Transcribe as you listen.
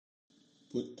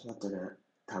พุทธรัตนะ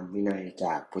ธรรมวินัยจ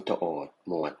ากพุทธโอษฐ์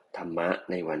หมวดธรรมะ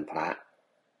ในวันพระ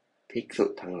ภิกษุ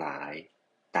ทั้งหลาย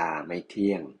ตาไม่เ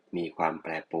ที่ยงมีความแป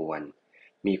รปรวน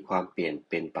มีความเปลี่ยน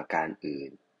เป็นประการอื่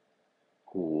น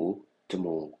หูจ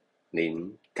มูกลิ้น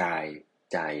กาย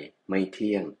ใจไม่เ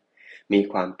ที่ยงมี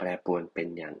ความแปรปรวนเป็น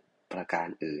อย่างประการ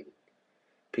อื่น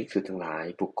ภิกษุทั้งหลาย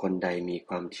บุคคลใดมีค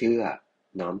วามเชื่อ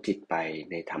น้อมจิตไป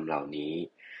ในธรรมเหล่านี้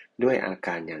ด้วยอาก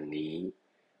ารอย่างนี้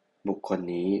บุคคล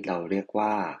นี้เราเรียกว่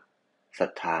าสั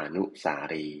ทธานุสา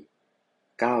รี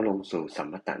ก้าวลงสู่สัม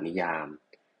มตนิยาม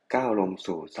ก้าวลง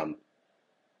สู่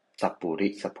สัพปุริ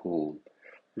สภูมิ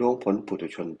ล่วงพ้นปุถุ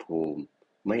ชนภูมิ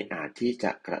ไม่อาจที่จ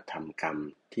ะกระทำกรรม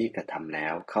ที่กระทำแล้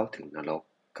วเข้าถึงนรก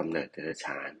กำเนิดเดรัจฉ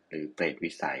านหรือเปรต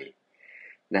วิสัย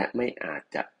และไม่อาจ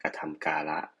จะกระทำกา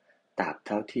ละตราบเ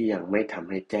ท่าที่ยังไม่ทำ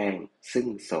ให้แจ้งซึ่ง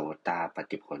โสตาปัต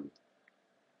ติผล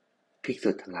ภิก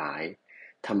ษุทั้งหลาย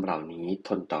ธรรมเหล่านี้ท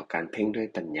นต่อการเพ่งด้วย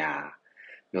ปัญญา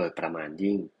โดยประมาณ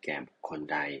ยิ่งแก่บุคคล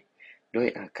ใดด้วย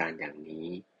อาการอย่างนี้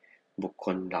บุคค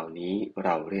ลเหล่านี้เร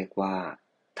าเรียกว่า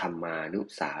ธรรมานุ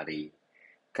สารี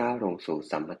ก้าวลงสู่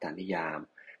สัมมตนิยาม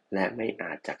และไม่อ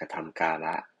าจจะกระทำกาล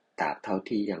ะตราบเท่า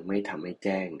ที่ยังไม่ทำให้แ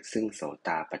จ้งซึ่งโสต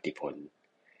าปัตติผล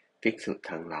ภิกษุ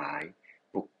ทั้งหลาย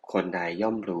บุคคลใดย่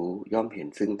อมรู้ย่อมเห็น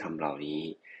ซึ่งธรรมเหล่านี้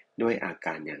ด้วยอาก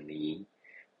ารอย่างนี้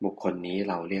บุคคลนี้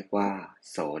เราเรียกว่า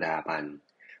โสดาบัน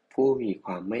ผู้มีค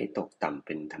วามไม่ตกต่ำเ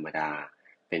ป็นธรรมดา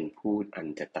เป็นผู้อัน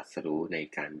จะตรัสรู้ใน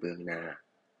การเบื้องหน้า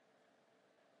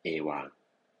เอวัง